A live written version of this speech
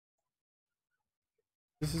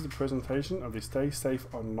This is the presentation of the Stay Safe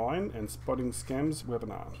Online and Spotting Scams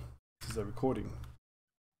webinar. This is a recording.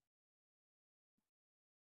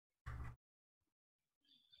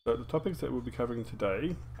 So the topics that we'll be covering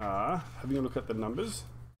today are having a look at the numbers,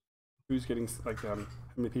 who's getting, how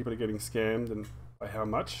many people are getting scammed and by how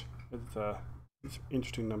much. There's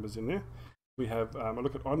interesting numbers in there. We have a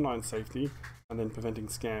look at online safety and then preventing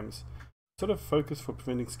scams. Sort of focus for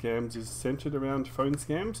preventing scams is centered around phone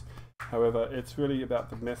scams. However, it's really about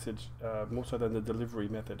the message more so than the delivery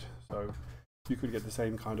method. So you could get the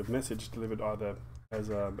same kind of message delivered either as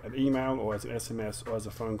an email or as an SMS or as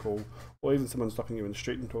a phone call, or even someone stopping you in the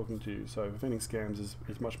street and talking to you. So preventing scams is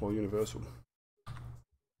much more universal.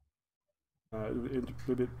 A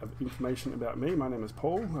little bit of information about me. My name is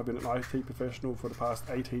Paul. I've been an IT professional for the past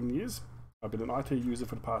 18 years. I've been an IT user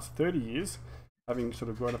for the past 30 years, having sort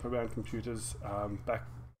of grown up around computers back,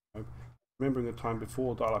 remembering the time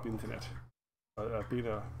before dial-up internet. I've been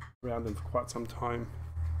around them for quite some time.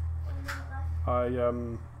 I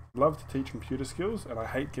love to teach computer skills, and I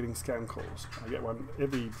hate getting scam calls. I get one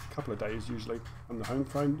every couple of days, usually on the home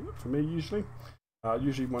phone for me, usually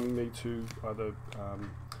wanting me to either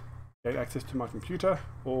gain access to my computer,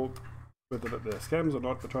 or whether they're scams or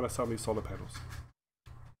not, they're trying to sell me solar panels.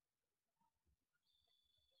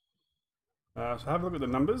 So have a look at the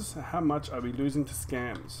numbers. How much are we losing to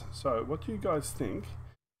scams? So what do you guys think?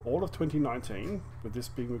 All of 2019, with this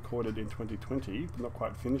being recorded in 2020, but not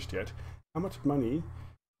quite finished yet, how much money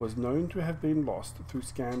was known to have been lost through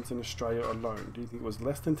scams in Australia alone? Do you think it was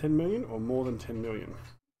less than 10 million or more than 10 million?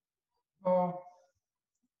 More.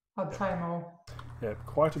 I'd say more. Yeah,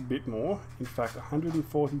 quite a bit more. In fact,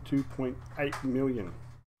 142.8 million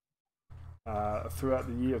throughout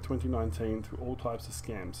the year of 2019 through all types of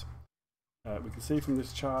scams. We can see from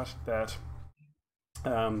this chart that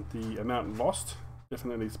the amount lost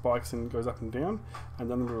definitely spikes and goes up and down, and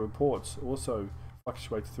the number of reports also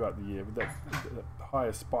fluctuates throughout the year, with that the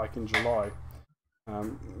highest spike in July.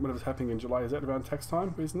 Whatever's happening in July, is that around tax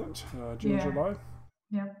time, isn't it? June, Yeah. July?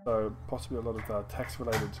 Yeah. So possibly a lot of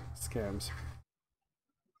tax-related scams.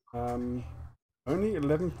 Only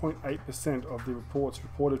 11.8% of the reports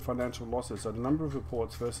reported financial losses. So the number of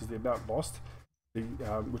reports versus the amount lost,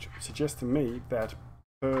 which suggests to me that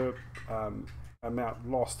per amount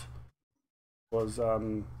lost was a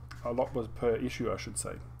lot was per issue, I should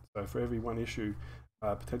say. So for every one issue,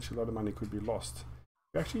 potentially a lot of money could be lost.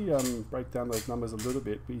 We actually break down those numbers a little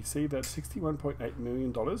bit. We see that $61.8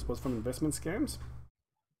 million was from investment scams.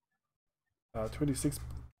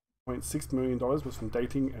 $26.6 million was from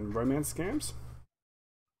dating and romance scams.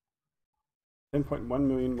 $10.1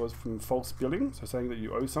 million was from false billing, so saying that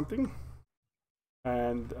you owe something.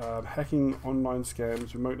 And hacking, online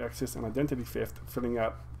scams, remote access, and identity theft, filling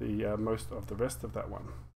out the most of the rest of that one.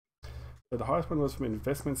 So the highest one was from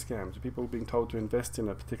investment scams, people being told to invest in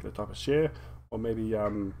a particular type of share, or maybe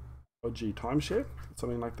OG timeshare,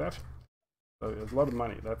 something like that. So it's a lot of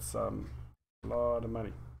money. That's a lot of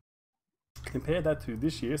money. Compare that to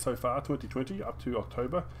this year so far, 2020, up to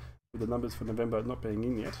October, with the numbers for November not being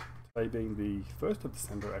in yet, today being the 1st of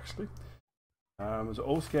December actually. So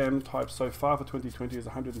all scam types so far for 2020 is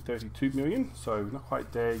 132 million, so not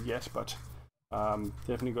quite there yet, but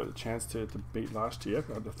definitely got the chance to beat last year.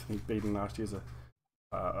 I think beating last year is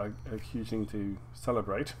a huge thing to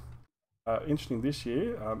celebrate. Interesting this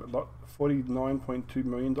year, $49.2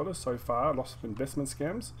 million so far lost from investment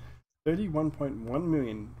scams, 31.1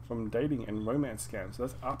 million from dating and romance scams. So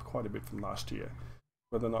that's up quite a bit from last year.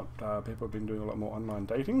 Whether or not people have been doing a lot more online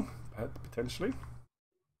dating, potentially.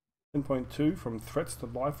 10.2 from threats to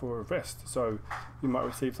life or arrest. So you might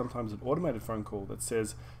receive sometimes an automated phone call that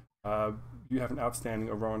says you have an outstanding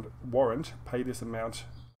warrant, pay this amount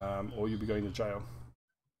or you'll be going to jail.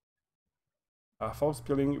 False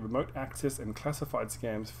billing, remote access, and classified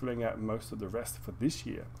scams filling out most of the rest for this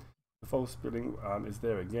year. The false billing is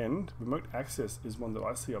there again. Remote access is one that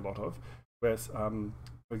I see a lot of, whereas, for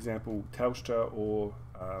example, Telstra or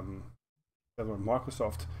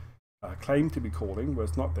Microsoft claim to be calling, where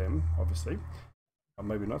it's not them, obviously, or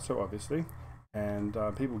maybe not so obviously, and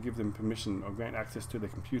people give them permission or grant access to their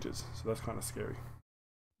computers, so that's kind of scary.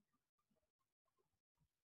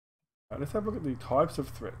 Let's have a look at the types of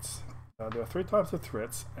threats. There are 3 types of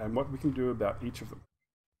threats and what we can do about each of them.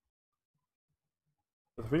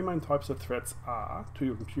 The 3 main types of threats are to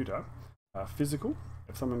your computer. Physical,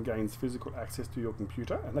 if someone gains physical access to your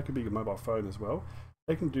computer, and that could be your mobile phone as well,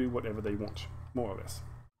 they can do whatever they want, more or less.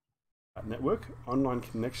 Network, online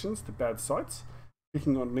connections to bad sites,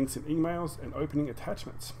 clicking on links in emails, and opening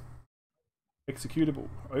attachments. Executable,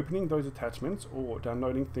 opening those attachments or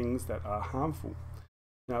downloading things that are harmful.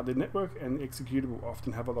 Now, the network and executable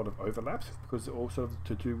often have a lot of overlap because they're also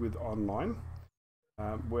to do with online,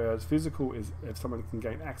 whereas physical is if someone can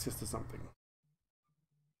gain access to something.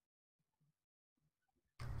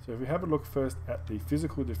 So if we have a look first at the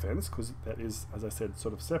physical defense, because that is, as I said,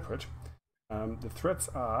 sort of separate, the threats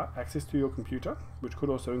are access to your computer, which could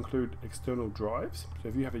also include external drives. So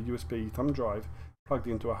if you have a USB thumb drive plugged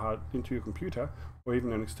into your computer, or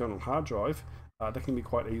even an external hard drive, that can be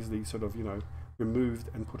quite easily sort of, removed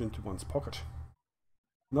and put into one's pocket.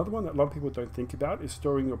 Another one that a lot of people don't think about is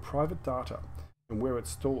storing your private data and where it's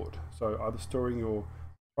stored. So either storing your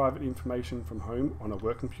private information from home on a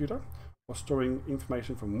work computer, or storing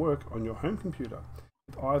information from work on your home computer.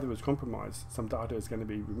 If either is compromised, some data is going to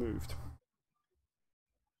be removed.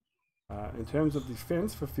 In terms of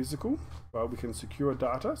defense for physical, well, we can secure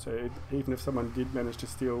data. So even if someone did manage to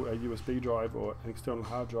steal a USB drive or an external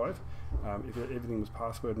hard drive, if everything was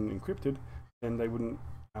password and encrypted, then they wouldn't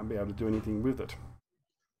be able to do anything with it.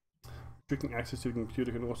 Restricting access to the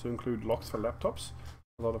computer can also include locks for laptops.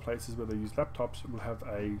 A lot of places where they use laptops will have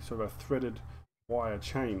a sort of a threaded wire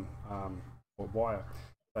chain or wire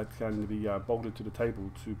that's going to be bolted to the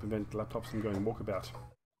table to prevent laptops from going walkabout.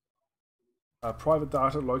 Private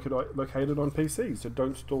data located on PCs, so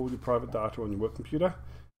don't store your private data on your work computer,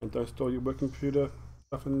 and don't store your work computer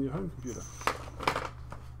stuff in your home computer.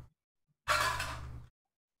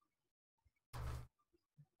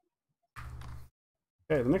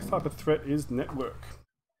 Okay, the next type of threat is network.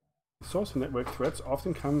 The source of network threats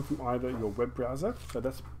often come from either your web browser, so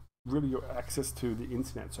that's really your access to the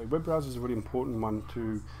internet. So web browser is a really important one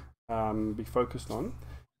to be focused on,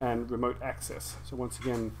 and remote access. So once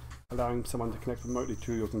again, allowing someone to connect remotely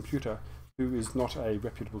to your computer who is not a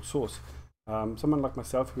reputable source. Someone like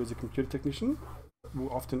myself who is a computer technician will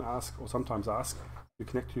often ask, or sometimes ask, to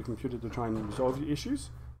connect to your computer to try and resolve your issues.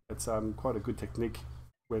 It's quite a good technique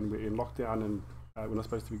when we're in lockdown and we're not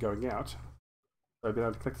supposed to be going out. So being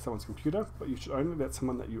able to connect to someone's computer, but you should only let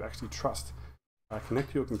someone that you actually trust connect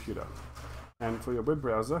to your computer. And for your web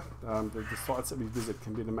browser, the sites that we visit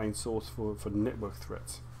can be the main source for network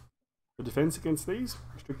threats. The defense against these,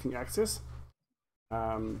 restricting access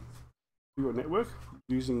to your network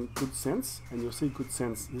using good sense, and you'll see good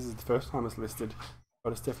sense, this is the first time it's listed,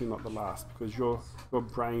 but it's definitely not the last, because your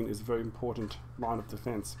brain is a very important line of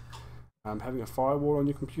defense. Having a firewall on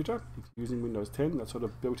your computer, if you're using Windows 10, that's sort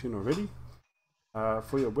of built in already.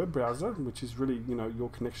 For your web browser, which is really your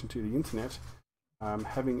connection to the internet,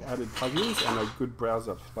 having added plugins and a good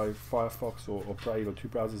browser like Firefox or Brave or two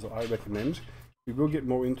browsers that I recommend. We will get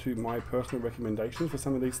more into my personal recommendations for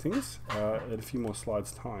some of these things at a few more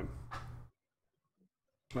slides' time.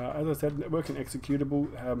 As I said, network and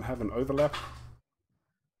executable have an overlap.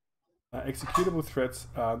 Executable threats,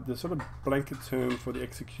 the sort of blanket term for the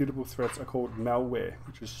executable threats are called malware,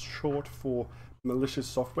 which is short for malicious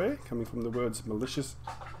software, coming from the words malicious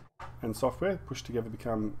and software pushed together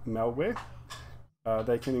become malware.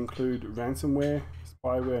 They can include ransomware,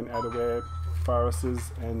 spyware and adware,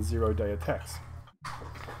 viruses, and zero-day attacks.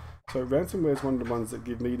 So ransomware is one of the ones that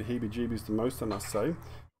give me the heebie-jeebies the most, I must say.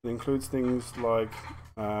 It includes things like,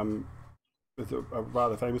 there's a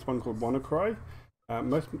rather famous one called WannaCry.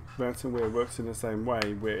 Most ransomware works in the same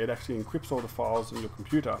way, where it actually encrypts all the files on your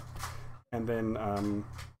computer and then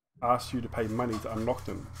asks you to pay money to unlock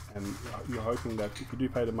them. And you're hoping that if you do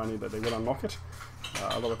pay the money that they will unlock it.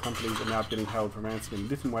 A lot of companies are now getting held for ransom in a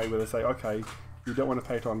different way, where they say, okay, you don't want to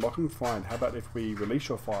pay to unlock them, fine. How about if we release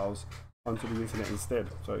your files onto the internet instead?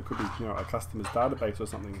 So it could be a customer's database or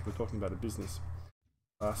something if we're talking about a business.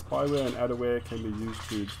 Spyware and adware can be used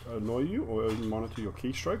to annoy you or even monitor your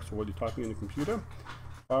keystrokes or what you're typing in the computer.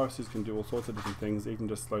 Viruses can do all sorts of different things, even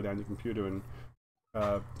just slow down your computer and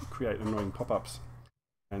create annoying pop-ups.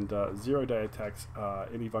 And zero-day attacks are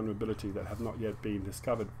any vulnerability that have not yet been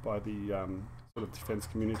discovered by the sort of defense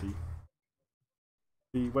community.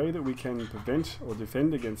 The way that we can prevent or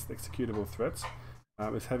defend against executable threats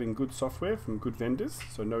is having good software from good vendors,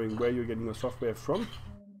 so knowing where you're getting your software from.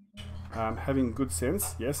 Having good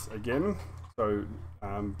sense, yes, again, so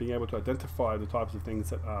being able to identify the types of things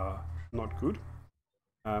that are not good.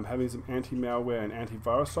 Having some anti-malware and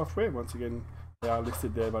antivirus software, once again, they are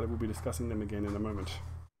listed there, but we'll be discussing them again in a moment.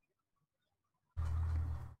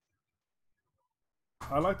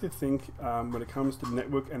 I like to think when it comes to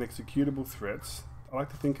network and executable threats, I like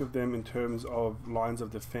to think of them in terms of lines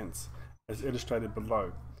of defense, as illustrated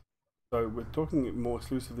below. So we're talking more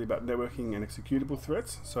exclusively about networking and executable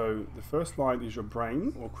threats. So the first line is your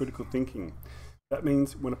brain or critical thinking. That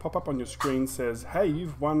means when a pop-up on your screen says, hey,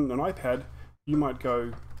 you've won an iPad, you might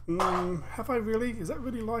go, have I really? Is that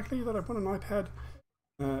really likely that I've won an iPad?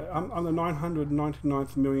 I'm the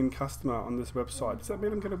 999th million customer on this website. Does that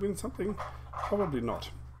mean I'm going to win something? Probably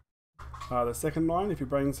not. The second line, if your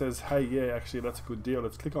brain says, hey, yeah, actually that's a good deal,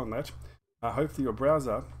 let's click on that. Hopefully your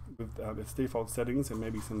browser, with its default settings and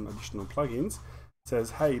maybe some additional plugins,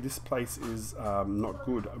 says, hey, this place is not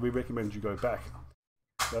good. We recommend you go back.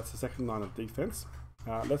 So that's the second line of defense.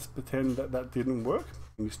 Let's pretend that that didn't work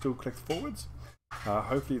and you still click forwards.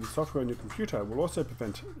 Hopefully the software on your computer will also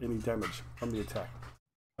prevent any damage from the attack.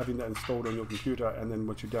 Having that installed on your computer, and then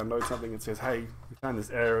once you download something, it says, hey, we found this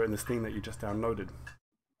error in this thing that you just downloaded.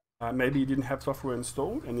 Maybe you didn't have software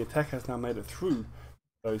installed and the attack has now made it through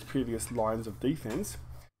those previous lines of defense.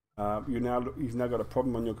 You've now got a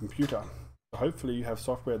problem on your computer. So hopefully you have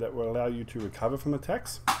software that will allow you to recover from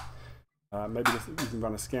attacks. Maybe you can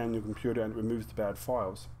run a scan on your computer and it removes the bad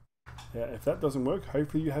files. If that doesn't work,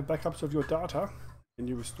 hopefully you have backups of your data and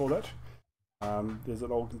you restore that. There's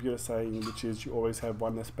an old computer saying, which is you always have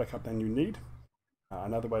one less backup than you need.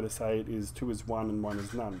 Another way to say it is 2 is 1 and 1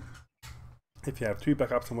 is none. If you have 2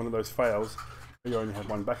 backups and one of those fails, you only have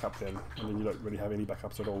 1 backup then, and then you don't really have any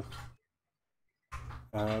backups at all.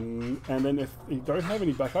 And then if you don't have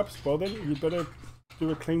any backups, well then you better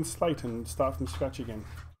do a clean slate and start from scratch again.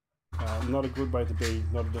 Not a good way to be,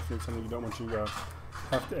 not definitely something you don't want to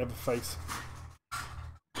have to ever face.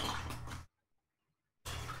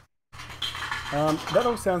 That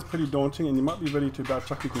all sounds pretty daunting and you might be ready to about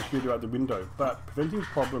chuck your computer out the window, but preventing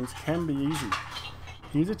problems can be easy.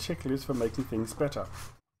 Here's a checklist for making things better.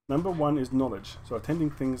 Number 1 is knowledge, so attending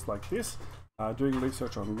things like this, doing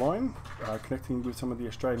research online, connecting with some of the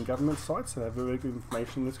Australian government sites that have very good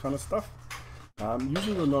information on this kind of stuff.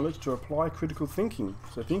 Using your knowledge to apply critical thinking,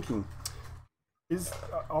 so thinking, is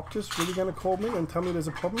Optus really going to call me and tell me there's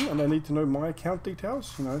a problem and they need to know my account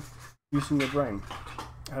details? You know, using your brain.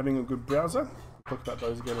 Having a good browser, we'll talk about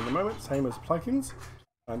those again in a moment, same as plugins.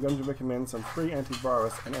 I'm going to recommend some free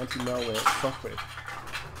antivirus and anti-malware software.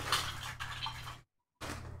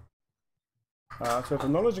 So for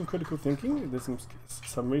knowledge and critical thinking, there's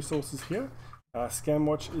some resources here.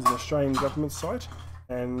 ScamWatch is an Australian government site,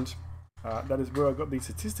 and that is where I got these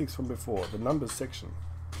statistics from before, the numbers section.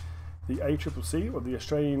 The ACCC, or the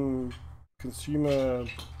Australian Consumer,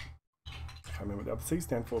 I can't remember what the other C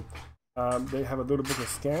stand for, they have a little book of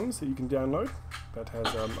scams that you can download that has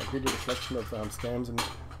a good little collection of scams and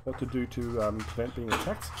what to do to prevent being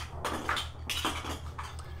attacked.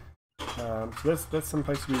 So that's some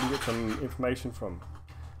place we can get some information from.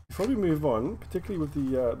 Before we move on, particularly with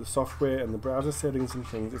the software and the browser settings and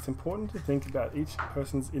things, it's important to think about each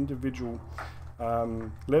person's individual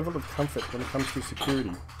level of comfort when it comes to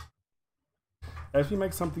security. As we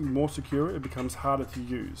make something more secure, it becomes harder to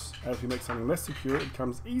use. As we make something less secure, it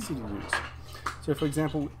becomes easy to use. So for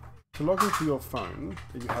example, to log into your phone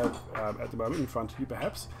that you have at the moment in front of you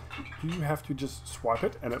perhaps, do you have to just swipe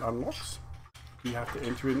it and it unlocks? You have to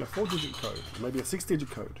enter in a 4-digit code, maybe a 6-digit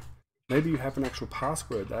code. Maybe you have an actual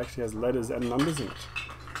password that actually has letters and numbers in it,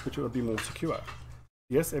 which will be more secure.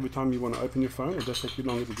 Yes, every time you want to open your phone, it does take you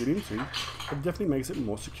longer to get into, but it definitely makes it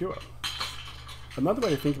more secure. Another way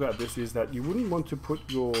to think about this is that you wouldn't want to put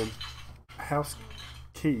your house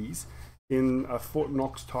keys in a Fort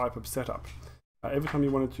Knox type of setup. Every time you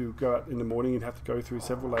wanted to go out in the morning, you'd have to go through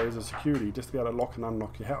several layers of security just to be able to lock and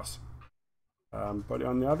unlock your house. But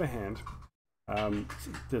on the other hand,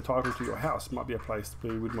 the title to your house might be a place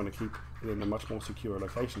where you would want to keep it in a much more secure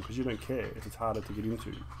location because you don't care if it's harder to get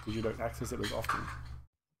into because you don't access it as often.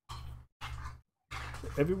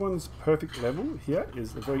 Everyone's perfect level here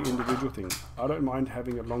is a very individual thing. I don't mind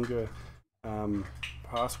having a longer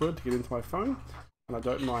password to get into my phone, and I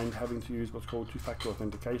don't mind having to use what's called two-factor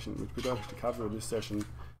authentication, which we don't have to cover in this session,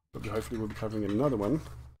 but hopefully we'll be covering in another one.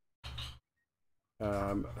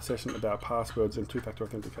 A session about passwords and two-factor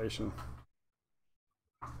authentication.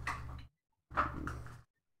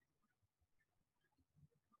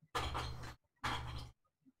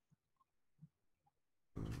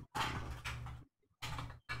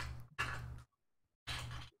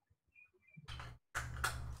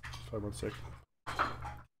 Sorry, one sec.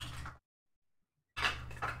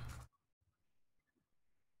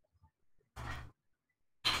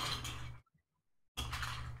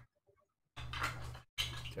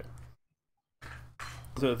 Okay.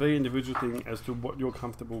 So a very individual thing as to what you're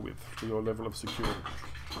comfortable with for your level of security.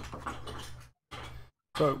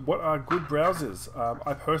 So what are good browsers?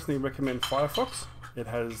 I personally recommend Firefox. It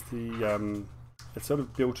has the it's sort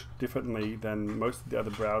of built differently than most of the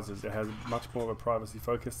other browsers. It has much more of a privacy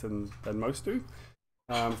focus than most do.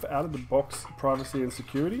 For out-of-the-box privacy and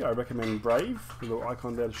security, I recommend Brave. The little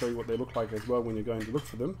icon there to show you what they look like as well when you're going to look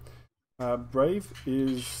for them. Brave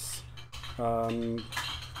is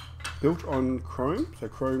built on Chrome. So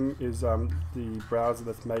Chrome is the browser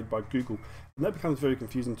that's made by Google, and that becomes very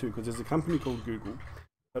confusing too, because there's a company called Google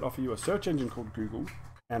that offer you a search engine called Google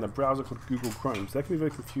and a browser called Google Chrome. So that can be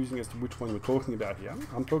very confusing as to which one we're talking about here.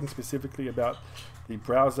 I'm talking specifically about the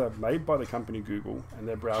browser made by the company Google, and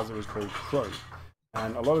their browser is called Chrome.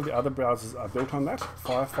 And a lot of the other browsers are built on that.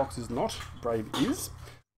 Firefox is not, Brave is.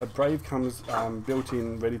 But Brave comes built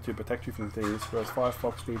in, ready to protect you from things, whereas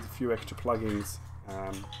Firefox needs a few extra plugins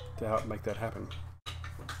to help make that happen.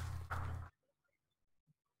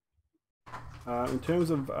 In terms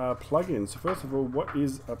of plugins, so first of all, what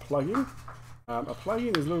is a plugin? A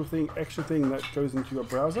plugin is a little extra thing that goes into your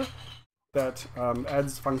browser that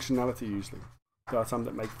adds functionality usually. There are some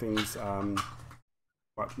that make things,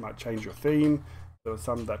 might change your theme. There are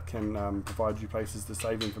some that can provide you places to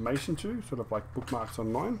save information to, sort of like bookmarks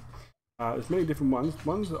online. There's many different ones.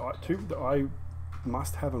 Two that I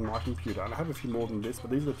must have on my computer, and I have a few more than this,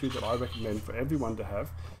 but these are the two that I recommend for everyone to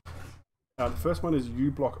have. The first one is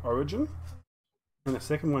uBlock Origin, and the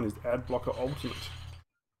second one is AdBlocker Ultimate.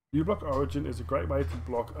 uBlock Origin is a great way to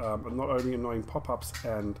block not only annoying pop-ups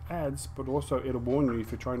and ads, but also it'll warn you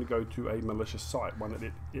if you're trying to go to a malicious site, one that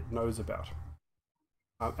it knows about.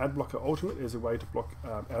 AdBlocker Ultimate is a way to block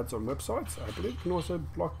ads on websites. I believe it can also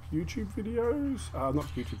block YouTube videos, not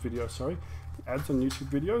YouTube videos, sorry, ads on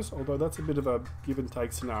YouTube videos, although that's a bit of a give and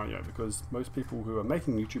take scenario because most people who are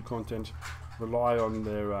making YouTube content rely on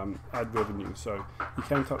their ad revenue. So you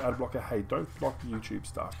can tell AdBlocker, hey, don't block YouTube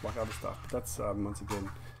stuff, block other stuff. But that's, once again,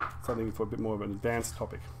 something for a bit more of an advanced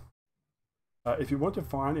topic. If you want to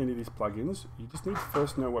find any of these plugins, you just need to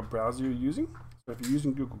first know what browser you're using. So if you're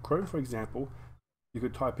using Google Chrome, for example, you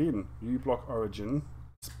could type in uBlock Origin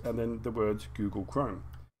and then the words Google Chrome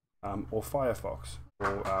or Firefox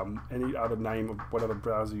or any other name of whatever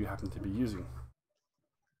browser you happen to be using.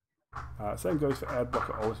 Same goes for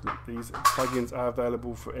AdBlocker Ultimate. These plugins are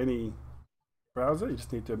available for any browser. You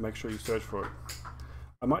just need to make sure you search for it.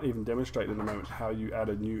 I might even demonstrate in a moment how you add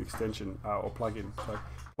a new extension or plugin. So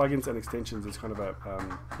plugins and extensions is kind of a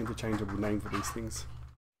interchangeable name for these things.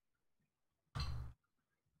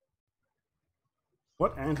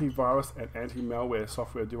 What antivirus and anti-malware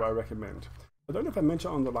software do I recommend? I don't know if I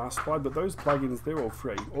mentioned on the last slide, but those plugins, they're all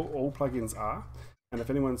free. All plugins are. And if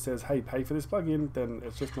anyone says, hey, pay for this plugin, then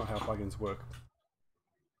it's just not how plugins work.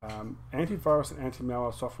 Antivirus and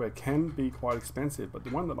anti-malware software can be quite expensive, but the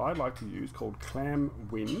one that I like to use, called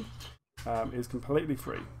ClamWin, is completely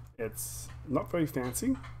free. It's not very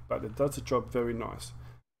fancy, but it does the job very nice.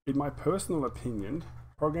 In my personal opinion,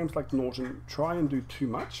 programs like Norton try and do too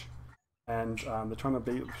much, and they're trying to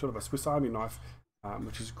be sort of a Swiss Army knife,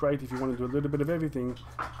 which is great if you want to do a little bit of everything,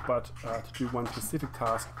 but to do one specific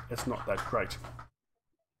task, it's not that great.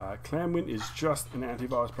 ClamWin is just an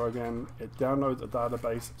antivirus program. It downloads a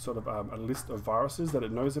database, sort of a list of viruses that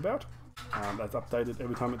it knows about. That's updated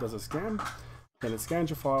every time it does a scan. Then it scans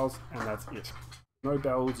your files, and that's it. No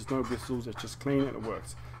bells, no whistles, it's just clean and it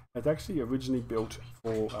works. It's actually originally built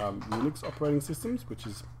for Linux operating systems, which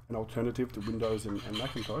is an alternative to Windows and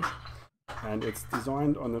Macintosh. And it's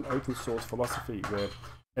designed on an open source philosophy where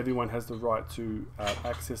everyone has the right to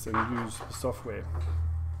access and use the software.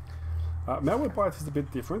 Malwarebytes is a bit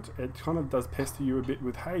different. It kind of does pester you a bit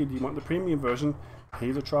with, hey, do you want the premium version?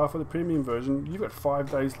 Here's a trial for the premium version. You've got 5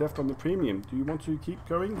 days left on the premium. Do you want to keep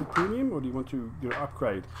going the premium, or do you want to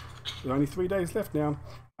upgrade? There's only 3 days left now.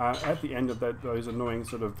 At the end of those annoying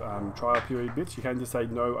sort of trial period bits, you can just say,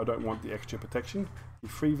 no, I don't want the extra protection. The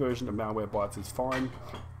free version of Malwarebytes is fine,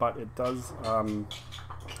 but it does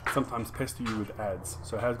sometimes pester you with ads.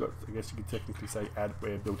 So it has got, I guess you could technically say,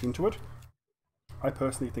 adware built into it. I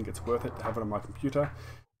personally think it's worth it to have it on my computer.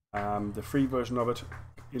 The free version of it,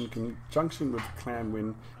 in conjunction with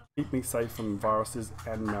ClamWin, keep me safe from viruses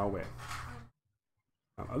and malware.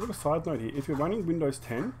 A little side note here, if you're running Windows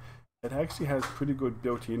 10, it actually has pretty good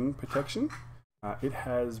built-in protection. It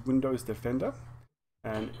has Windows Defender,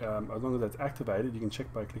 and as long as that's activated, you can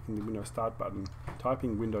check by clicking the Windows Start button,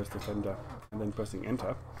 typing Windows Defender, and then pressing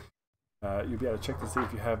Enter. You'll be able to check to see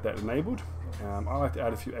if you have that enabled. I like to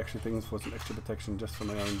add a few extra things for some extra protection just for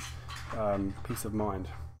my own peace of mind.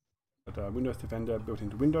 But Windows Defender built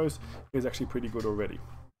into Windows is actually pretty good already.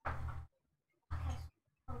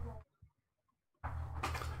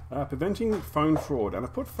 Preventing phone fraud, and I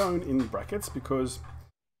put phone in brackets because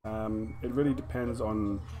it really depends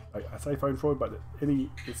on, I say phone fraud, but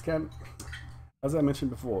it can, as I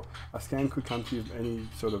mentioned before, a scam could come to you in any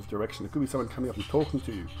sort of direction. It could be someone coming up and talking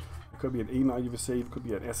to you. It could be an email you receive, it could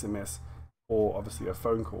be an SMS, or obviously a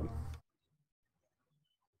phone call.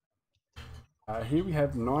 Here we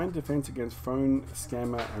have 9 defense against phone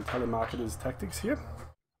scammer and telemarketers tactics here.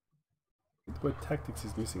 The word tactics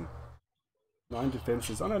is missing. 9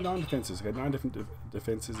 defenses. Oh no, 9 defenses. Okay, 9 different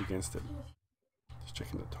defenses against it. Just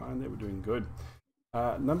checking the time there. We're doing good.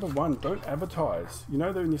 Number 1, don't advertise. You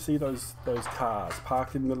know that when you see those cars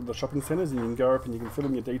parked in the middle of the shopping centres and you can go up and you can fill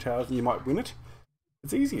in your details and you might win it?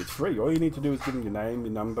 It's easy, it's free. All you need to do is give them your name,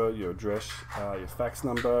 your number, your address, your fax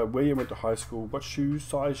number, where you went to high school, what shoe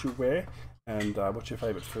size you wear, and what's your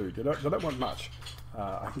favourite food. They don't want much.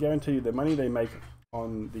 I can guarantee you the money they make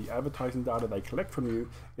on the advertising data they collect from you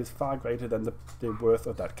is far greater than the worth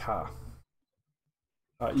of that car.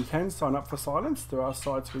 You can sign up for silence. There are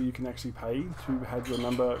sites where you can actually pay to have your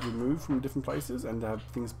number removed from different places and have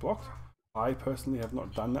things blocked. I personally have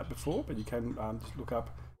not done that before, but you can just look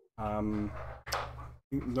up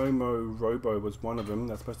Nomo Robo was one of them.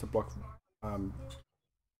 That's supposed to block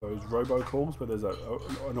those robocalls where there's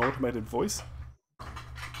an automated voice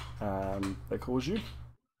that calls you.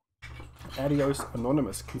 Adios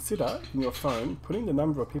Anonymous. Consider in your phone putting the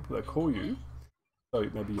number of people that call you. So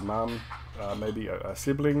maybe your mum, maybe a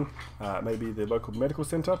sibling, maybe the local medical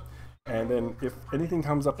centre, and then if anything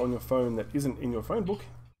comes up on your phone that isn't in your phone book,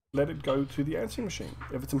 let it go to the answering machine.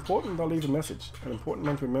 If it's important, they'll leave a message. An important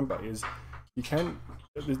one to remember is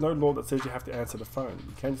there's no law that says you have to answer the phone.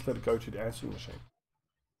 You can just let it go to the answering machine.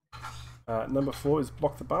 Number 4 is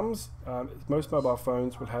block the bums. Most mobile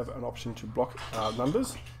phones will have an option to block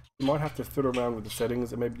numbers. You might have to fiddle around with the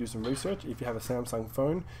settings and maybe do some research. If you have a Samsung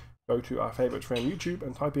phone, go to our favourite friend YouTube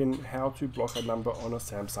and type in how to block a number on a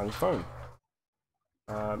Samsung phone.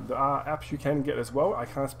 There are apps you can get as well. I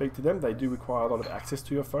can't speak to them. They do require a lot of access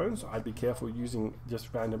to your phone, so I'd be careful using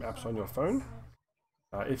just random apps on your phone.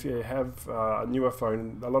 If you have a newer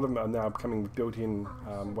phone, a lot of them are now coming with built-in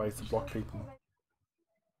ways to block people.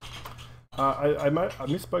 I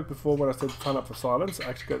misspoke before when I said sign up for silence. I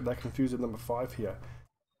actually got that confused with number 5 here.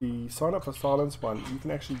 The sign up for silence one, you can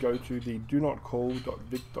actually go to the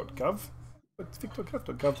donotcall.vic.gov. It's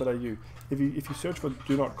vic.gov.au. If you search for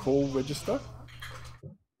do not call register,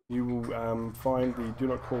 you will find the do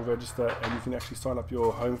not call register, and you can actually sign up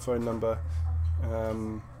your home phone number,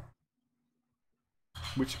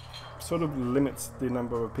 which sort of limits the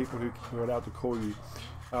number of people who are allowed to call you.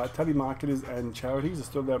 Telemarketers and charities are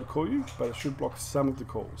still allowed to call you, but it should block some of the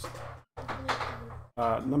calls.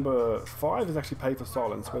 Number 5 is actually pay for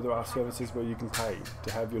silence, where there are services where you can pay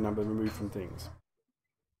to have your number removed from things.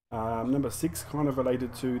 Number 6, kind of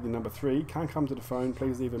related to the number 3, can't come to the phone,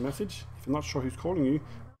 please leave a message. If you're not sure who's calling you,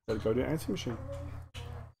 better go to the answering machine.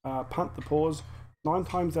 Punt the pause. 9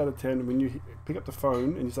 times out of 10, when you pick up the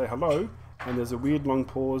phone and you say hello, and there's a weird long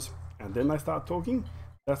pause, and then they start talking,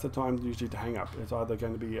 that's the time usually to hang up. It's either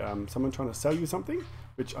going to be someone trying to sell you something,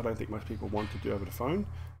 which I don't think most people want to do over the phone.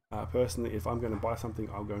 Personally, if I'm going to buy something,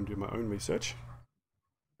 I'll go and do my own research.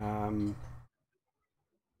 I'm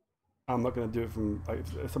not going to do it from, like,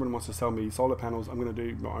 if someone wants to sell me solar panels, I'm going to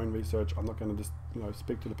do my own research. I'm not going to just,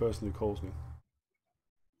 speak to the person who calls me.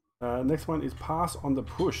 Next one is pass on the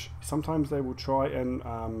push. Sometimes they will try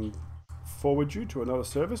and forward you to another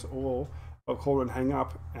service, or they'll call and hang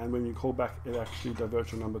up, and when you call back, it actually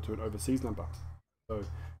diverts your number to an overseas number. So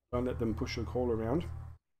don't let them push your call around.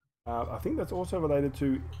 I think that's also related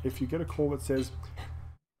to if you get a call that says,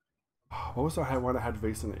 what was one I had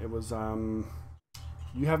recently? It was,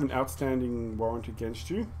 you have an outstanding warrant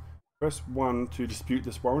against you. Press 1 to dispute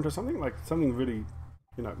this warrant or something, like something really,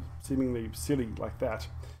 seemingly silly like that.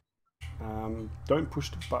 Don't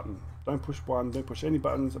push the button. Don't push 1, don't push any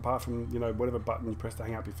buttons apart from, whatever button you press to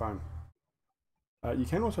hang up your phone. You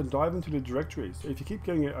can also dive into the directories. So if you keep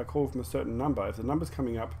getting a call from a certain number, if the number's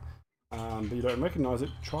coming up, but you don't recognize it,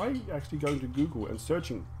 try actually going to Google and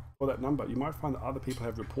searching for that number. You might find that other people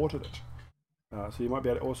have reported it. So you might be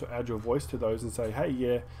able to also add your voice to those and say, hey,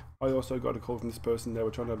 yeah, I also got a call from this person. They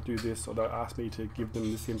were trying to do this, or they asked me to give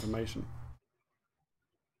them this information.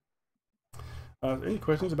 Any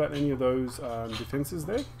questions about any of those defenses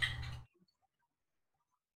there?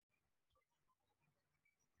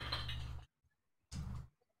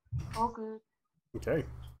 All good. Okay.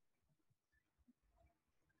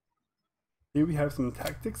 Here we have some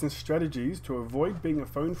tactics and strategies to avoid being a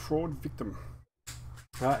phone fraud victim.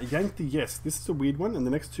 Yank the yes. This is a weird one, and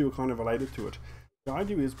the next 2 are kind of related to it. The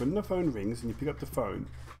idea is when the phone rings and you pick up the phone,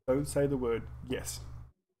 don't say the word yes.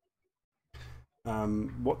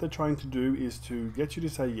 What they're trying to do is to get you to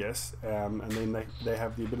say yes, and then they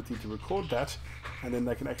have the ability to record that, and then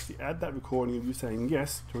they can actually add that recording of you saying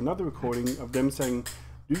yes to another recording of them saying,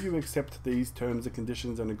 do you accept these terms and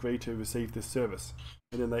conditions and agree to receive this service?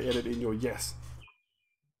 And then they edit in your yes,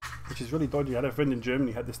 which is really dodgy. I had a friend in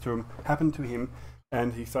Germany had this happen to him,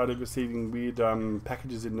 and he started receiving weird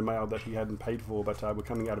packages in the mail that he hadn't paid for, but were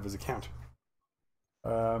coming out of his account.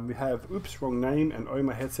 We have oops, wrong name, and oh,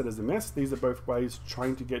 my headset is a mess. These are both ways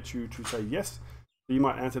trying to get you to say yes. So you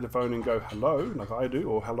might answer the phone and go hello, like I do,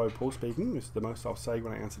 or hello, Paul speaking. This is the most I'll say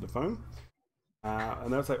when I answer the phone.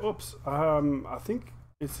 And they'll say, oops, I think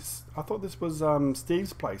I thought this was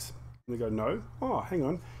Steve's place. And they go, no. Oh, hang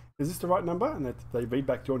on. Is this the right number? And they read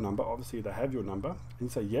back your number. Obviously, they have your number. And you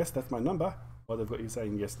say, yes, that's my number. Well, they've got you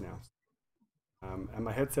saying yes now. And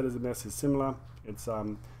my headset is a mess is similar. It's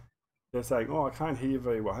they're saying, oh, I can't hear you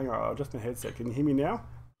very well. Hang on, I'll adjust my headset. Can you hear me now?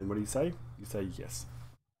 And what do you say? You say yes.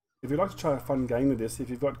 If you'd like to try a fun game with this, if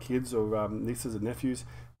you've got kids or nieces and nephews,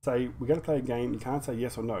 say, we're going to play a game. You can't say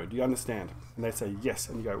yes or no. Do you understand? And they say yes.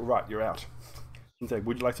 And you go, right, you're out. And say,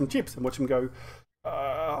 would you like some chips? And watch them go,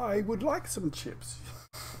 I would like some chips.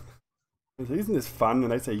 And so, isn't this fun?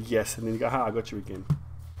 And they say yes. And then you go, I got you again.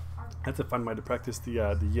 That's a fun way to practice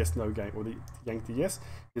the yes-no game, or the yank the yes,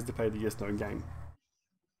 is to play the yes-no game.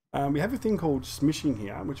 We have a thing called smishing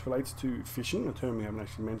here, which relates to phishing, a term we haven't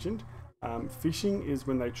actually mentioned. Phishing is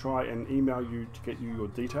when they try and email you to get you your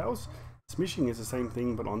details. Smishing is the same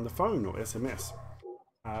thing, but on the phone or SMS.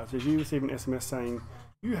 So if you receive an SMS saying,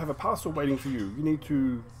 you have a parcel waiting for you, you need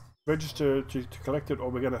to register to collect it or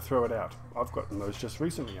we're going to throw it out. I've gotten those just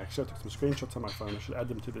recently, actually. I took some screenshots on my phone. I should add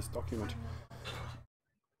them to this document.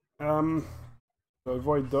 So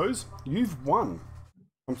avoid those. You've won.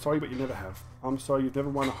 I'm sorry, but you never have. I'm sorry, you've never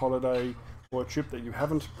won a holiday or a trip that you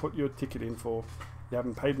haven't put your ticket in for. You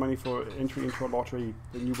haven't paid money for entry into a lottery,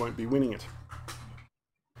 then you won't be winning it.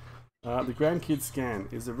 The grandkids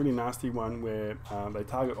scam is a really nasty one where they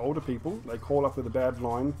target older people. They call up with a bad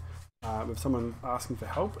line with someone asking for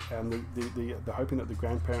help, and they're hoping that the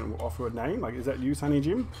grandparent will offer a name, like, is that you, Sonny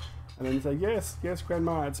Jim? And then you say, yes,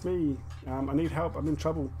 grandma, it's me. I need help, I'm in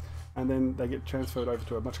trouble. And then they get transferred over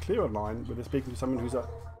to a much clearer line where they're speaking to someone who's a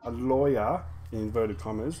lawyer, in inverted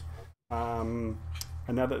commas. And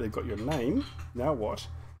now that they've got your name, now what?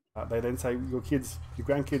 They then say, your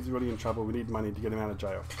grandkid's really in trouble, we need money to get him out of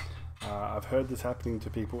jail. I've heard this happening to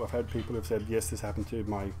people. I've had people who've said, yes, this happened to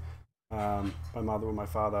my mother or my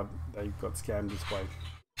father. They got scammed this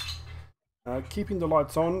way. Keeping the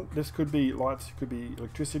lights on. This could be lights, it could be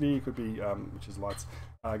electricity, it could be, which is lights,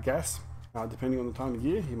 gas. Depending on the time of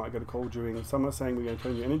year, you might get a call during summer saying we're going to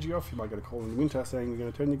turn your energy off. You might get a call in the winter saying we're going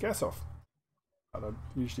to turn your gas off. They're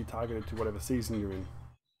usually targeted to whatever season you're in.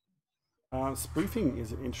 Spoofing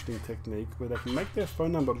is an interesting technique where they can make their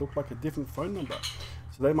phone number look like a different phone number.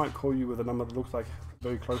 So they might call you with a number that looks like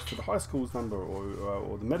very close to the high school's number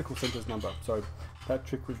or the medical center's number. So that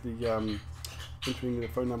trick with the entering the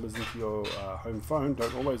phone numbers into your home phone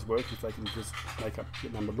don't always work if they can just make up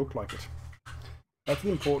your number look like it. That's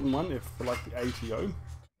an important one if, for like the ATO.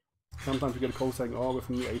 Sometimes you get a call saying, oh, we're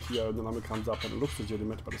from the ATO, and the number comes up and it looks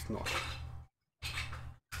legitimate, but it's not.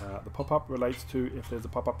 The pop-up relates to if there's a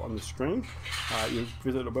pop-up on the screen. You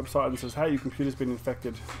visit a website and says, hey, your computer's been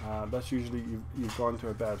infected. That's usually you've gone to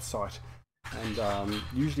a bad site. And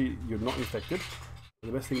usually you're not infected.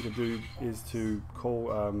 The best thing to do is to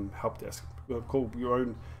call help desk. Call your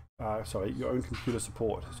own computer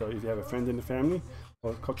support. So if you have a friend in the family,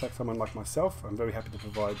 or contact someone like myself, I'm very happy to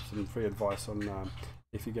provide some free advice on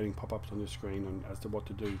if you're getting pop-ups on your screen and as to what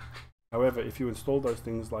to do. However, if you install those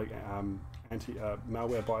things like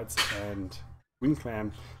Malwarebytes and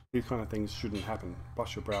WinClam, these kind of things shouldn't happen.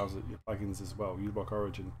 Plus your browser, your plugins as well, uBlock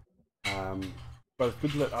Origin. But it's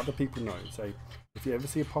good to let other people know. Say, if you ever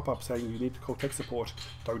see a pop-up saying you need to call tech support,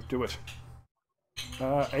 don't do it.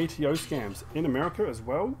 ATO scams in America as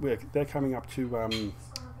well. They're coming up to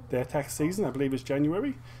their tax season, I believe is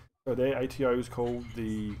January. So their ATO is called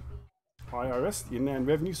the IRS, the Inland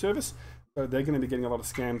Revenue Service. So they're going to be getting a lot of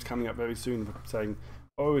scams coming up very soon saying,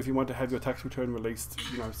 oh, if you want to have your tax return released,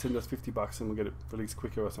 send us $50 and we'll get it released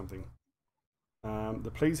quicker or something.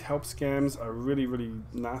 The please help scams are really, really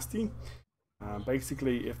nasty.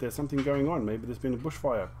 Basically, if there's something going on, maybe there's been a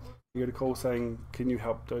bushfire, you get a call saying, can you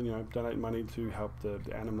help, donate money to help the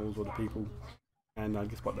animals or the people? And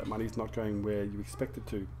guess what, that money's not going where you expect it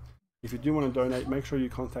to. If you do want to donate, make sure you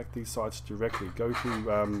contact these sites directly. Go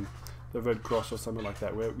to the Red Cross or something like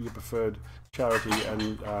that, where your preferred charity,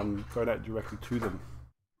 and donate directly to them.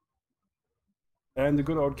 And the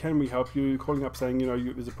good old can we help you, calling up saying,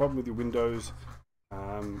 there's a problem with your Windows,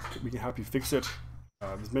 we can help you fix it.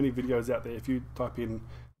 There's many videos out there. If you type in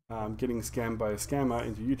getting scammed by a scammer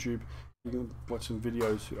into YouTube, you can watch some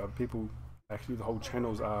videos. People, actually the whole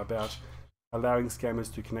channels are about allowing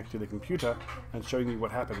scammers to connect to the computer and showing you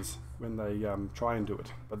what happens when they try and do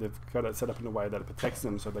it. But they've got it set up in a way that it protects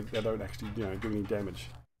them so they don't actually do any damage.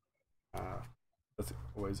 That's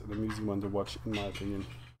always an amusing one to watch, in my opinion.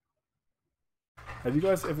 Have you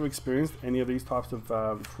guys ever experienced any of these types of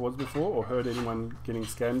frauds before, or heard anyone getting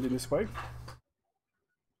scammed in this way?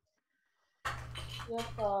 Yes,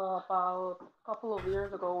 about a couple of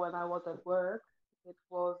years ago when I was at work, it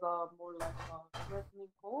was more like a threatening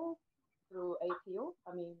call through ATO.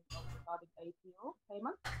 I mean, regarding ATO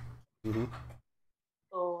payment. Mm-hmm.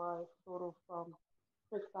 So I sort of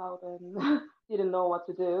freaked out and didn't know what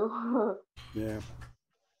to do. Yeah.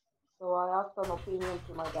 So I asked an opinion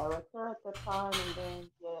to my director at that time, and then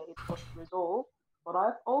yeah, it was resolved. But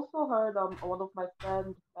I've also heard one of my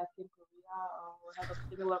friends back in Korea had a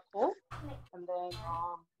similar call, and then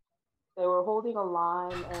they were holding a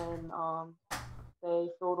line and they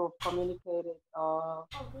sort of communicated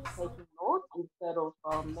taking notes instead of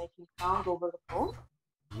making sound over the phone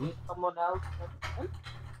with someone else next to them.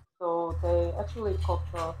 So they actually caught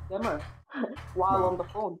the scammer while on Wow. the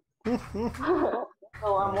phone. So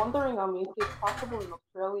I'm wondering, is it possible in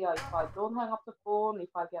Australia if I don't hang up the phone, if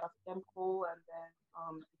I get a scam call, and then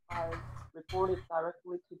if I report it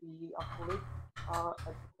directly to the police at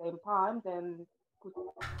the same time, then could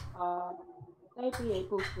they be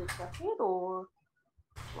able to track it or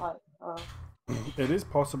like? It is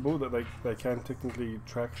possible that they can technically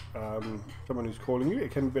track someone who's calling you. It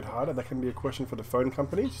can be a bit harder. That can be a question for the phone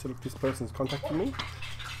company. So look, this person's contacting me.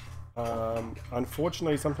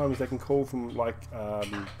 Unfortunately, sometimes they can call from like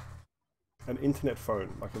an internet phone,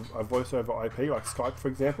 like a voice over IP, like Skype, for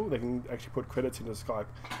example. They can actually put credits into Skype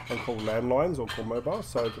and call landlines or call mobiles,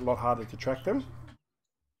 so it's a lot harder to track them.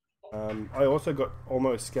 I also got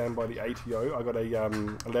almost scammed by the ATO. I got a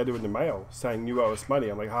letter in the mail saying you owe us money.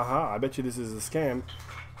 I'm like, haha, I bet you this is a scam.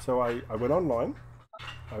 So I went online,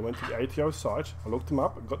 I went to the ATO site, I looked them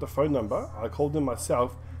up, got the phone number, I called them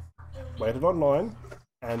myself, waited online,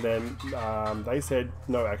 and then they said,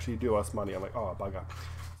 no, actually you do us money. I'm like, oh, bugger.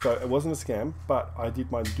 So it wasn't a scam, but I did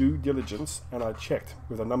my due diligence and I checked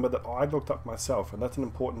with a number that I looked up myself, and that's an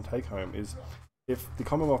important take home is if the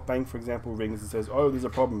Commonwealth Bank, for example, rings and says, oh, there's a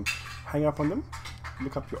problem, hang up on them,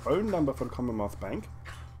 look up your own number for the Commonwealth Bank,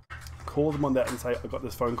 call them on that and say, I got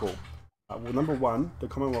this phone call. Well, number one, the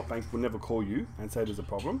Commonwealth Bank will never call you and say there's a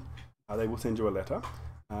problem. They will send you a letter.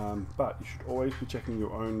 But you should always be checking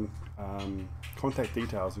your own contact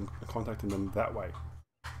details and contacting them that way.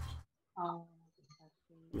 I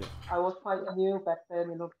see. Yeah. I was quite new back then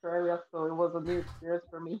in Australia, so it was a new experience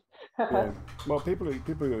for me. Yeah. Well, people who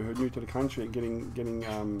are new to the country and getting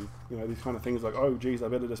you know, these kind of things like, oh, geez, I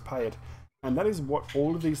better just pay it. And that is what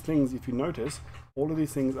all of these things, if you notice, all of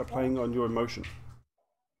these things are playing on your emotion.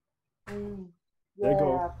 Their Yeah,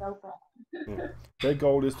 goal, I felt that. yeah, their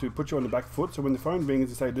goal is to put you on the back foot. So when the phone rings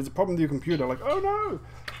and say, there's a problem with your computer, like, oh no,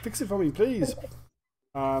 fix it for me, please.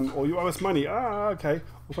 Or you owe us money. Ah, okay.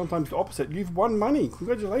 Or sometimes the opposite. You've won money.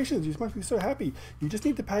 Congratulations. You must be so happy. You just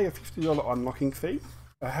need to pay a $50 unlocking fee.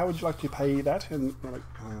 How would you like to pay that? And you're like,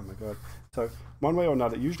 oh my god. So one way or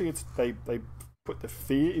another, usually it's they put the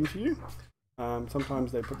fear into you.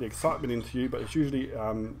 Sometimes they put the excitement into you, but it's usually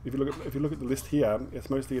if you look at the list here, it's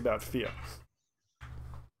mostly about fear,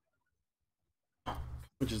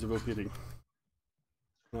 which is a real pity.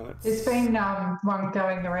 There's been one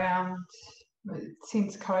going around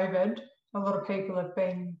since COVID. A lot of people have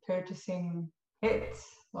been purchasing pets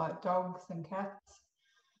like dogs and cats,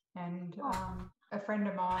 and a friend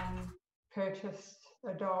of mine purchased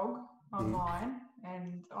a dog online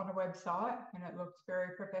and on a website, and it looked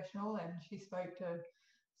very professional, and she spoke to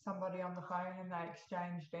somebody on the phone and they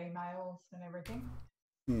exchanged emails and everything,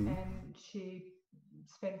 and she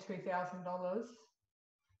spent $2,000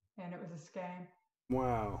 and it was a scam.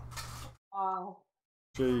 Wow. Wow.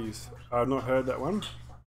 Jeez, I've not heard that one.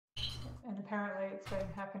 And apparently it's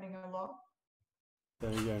been happening a lot.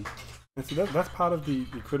 There you go. And so that's part of the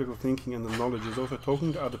critical thinking and the knowledge is also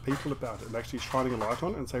talking to other people about it and actually shining a light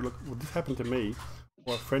on it and say, look, well, this happened to me,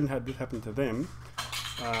 or a friend had this happen to them.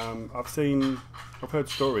 I've heard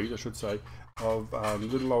stories, I should say, of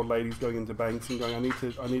little old ladies going into banks and going, I need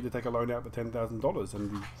to take a loan out for $10,000,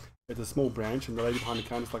 and it's a small branch, and the lady behind the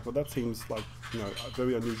counter is like, well, that seems like, you know, a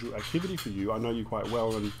very unusual activity for you. I know you quite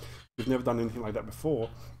well, and you've never done anything like that before.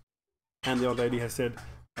 And the old lady has said,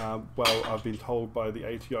 well, I've been told by the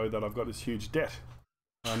ATO that I've got this huge debt.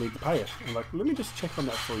 I need to pay it. I'm like, let me just check on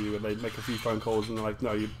that for you. And they make a few phone calls and they're like,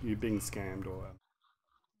 no, you're being scammed. Or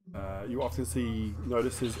you often see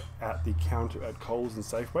notices at the counter at Coles and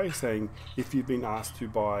Safeway saying, if you've been asked to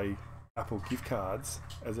buy Apple gift cards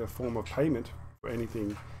as a form of payment for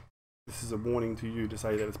anything, this is a warning to you to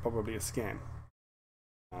say that it's probably a scam.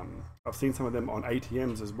 I've seen some of them on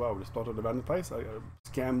ATMs as well, just dotted around the place,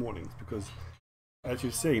 scam warnings, because as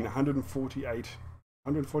you've seen,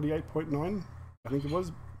 148.9 I think it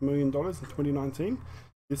was $1 million in 2019.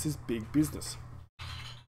 This is big business.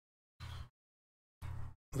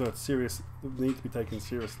 So it's serious, it needs to be taken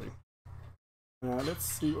seriously. Let's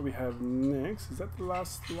see what we have next. Is that the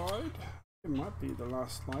last slide? It might be the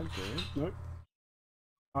last slide there. Nope.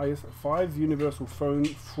 Yes, 5 universal phone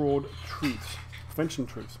fraud truths, prevention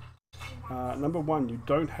truths. Number 1, you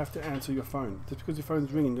don't have to answer your phone. Just because your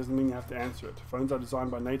phone's ringing doesn't mean you have to answer it. Phones are designed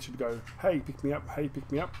by nature to go, hey, pick me up, hey, pick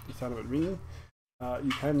me up, the sound of it ringing.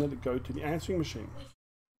 You can let it go to the answering machine.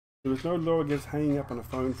 There is no law against hanging up on a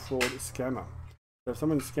phone fraud scammer. So if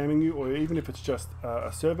someone's scamming you, or even if it's just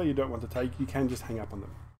a survey you don't want to take, you can just hang up on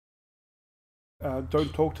them.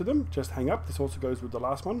 Don't talk to them, just hang up. This also goes with the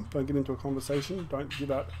last one. Don't get into a conversation. Don't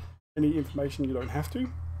give out any information you don't have to.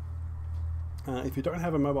 If you don't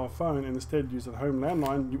have a mobile phone and instead use a home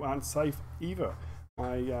landline, you aren't safe either.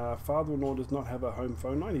 My father-in-law does not have a home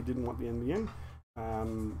phone line. He didn't want the NBN.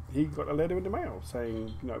 He got a letter in the mail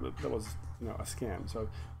saying, that was, a scam. So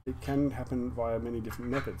it can happen via many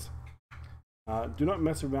different methods. Do not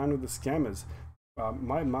mess around with the scammers.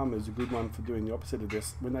 My mum is a good one for doing the opposite of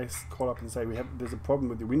this. When they call up and say there's a problem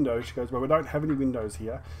with the windows, she goes, well, we don't have any windows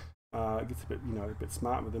here. It gets a bit, a bit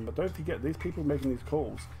smart with them. But don't forget, these people making these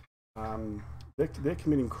calls, they're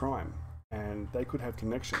committing crime, and they could have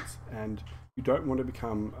connections. And you don't want to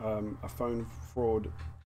become a phone fraud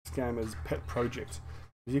scammer's pet project.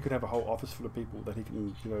 Because you could have a whole office full of people that he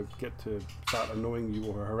can, get to start annoying you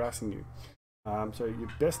or harassing you. So you're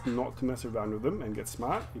best not to mess around with them and get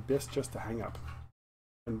smart. You're best just to hang up,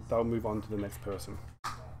 and they'll move on to the next person.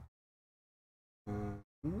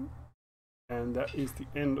 And that is the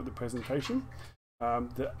end of the presentation.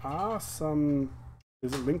 There's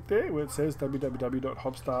a link there where it says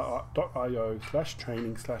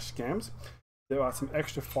www.hobstar.io/training/scams. There are some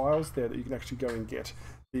extra files there that you can actually go and get.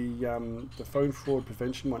 The phone fraud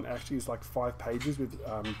prevention one actually is like 5 pages with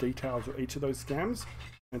details of each of those scams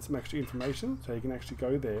and some extra information, so you can actually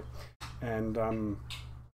go there and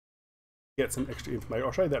get some extra information.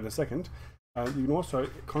 I'll show you that in a second. You can also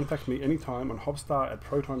contact me anytime on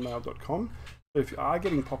hobstar@protonmail.com. So if you are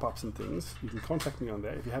getting pop-ups and things, you can contact me on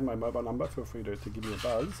there. If you have my mobile number, feel free to give me a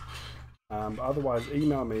buzz. Otherwise,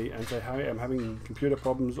 email me and say, hey, I'm having computer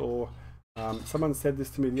problems, or someone said this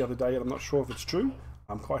to me the other day and I'm not sure if it's true.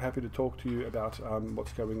 I'm quite happy to talk to you about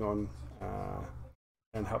what's going on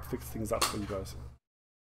and help fix things up for you guys.